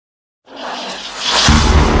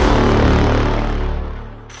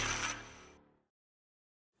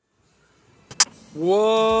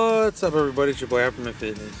What's up, everybody? It's your boy Opperman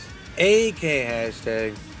Fitness, aka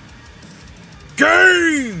hashtag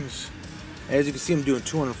gains. As you can see, I'm doing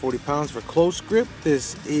 240 pounds for close grip.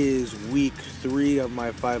 This is week 3 of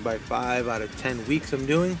my 5x5 out of 10 weeks I'm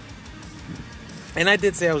doing. And I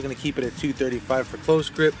did say I was going to keep it at 235 for close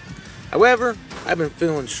grip. However, I've been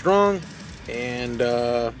feeling strong, and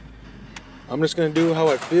I'm just going to do how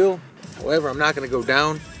I feel. However, I'm not going to go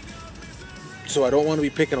down. So I don't want to be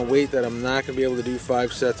picking a weight that I'm not going to be able to do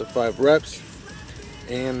 5 sets of 5 reps.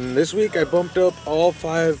 And this week I bumped up all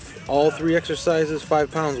 3 exercises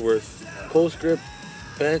 5 pounds worth. Close grip,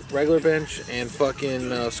 bench, regular bench, and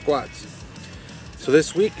fucking squats. So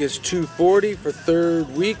this week is 240 for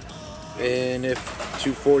 3rd week. And if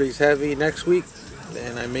 240 is heavy next week,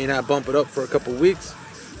 then I may not bump it up for a couple weeks.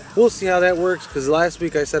 We'll see how that works, because last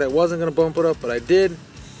week I said I wasn't going to bump it up, but I did.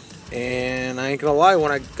 And I ain't gonna lie,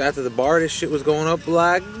 when I got to the bar, this shit was going up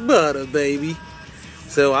like butter, baby.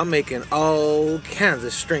 So I'm making all kinds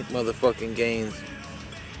of strength motherfucking gains.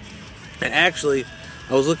 And actually,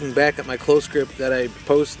 I was looking back at my close grip that I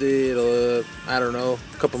posted, I don't know,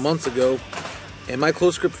 a couple months ago. And my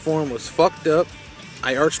close grip form was fucked up.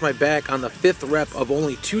 I arched my back on the 5th rep of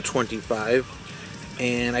only 225.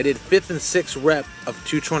 And I did 5th and 6th rep of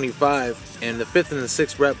 225. And the 5th and the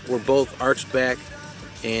 6th rep were both arched back.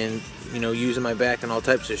 And, you know, using my back and all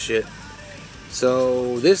types of shit.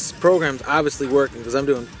 So this program's obviously working, because I'm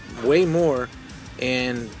doing way more,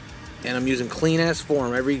 and I'm using clean ass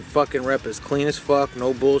form. Every fucking rep is clean as fuck,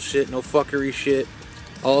 no bullshit, no fuckery shit,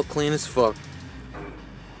 all clean as fuck.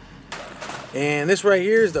 And this right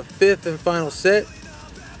here is the 5th and final set,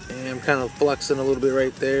 and I'm kind of flexing a little bit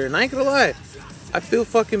right there. And I ain't gonna lie, I feel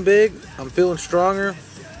fucking big, I'm feeling stronger,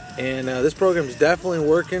 and this program is definitely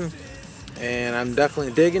working. And I'm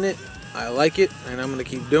definitely digging it. I like it, and I'm going to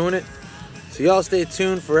keep doing it. So y'all stay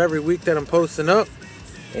tuned for every week that I'm posting up.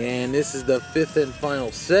 And this is the 5th and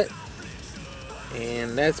final set.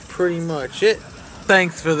 And that's pretty much it.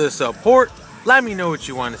 Thanks for the support. Let me know what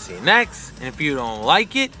you want to see next. And if you don't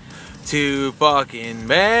like it, too fucking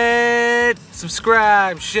bad.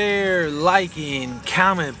 Subscribe, share, like, and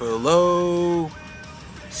comment below.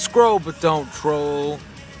 Scroll but don't troll.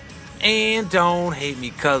 And don't hate me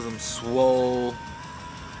cause I'm swole.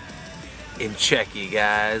 And check you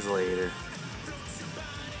guys later.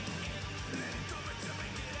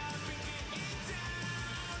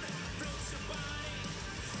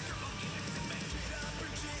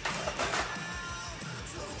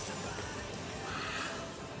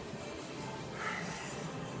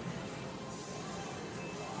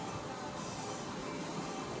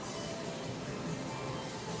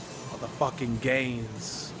 Motherfucking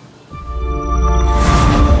gains.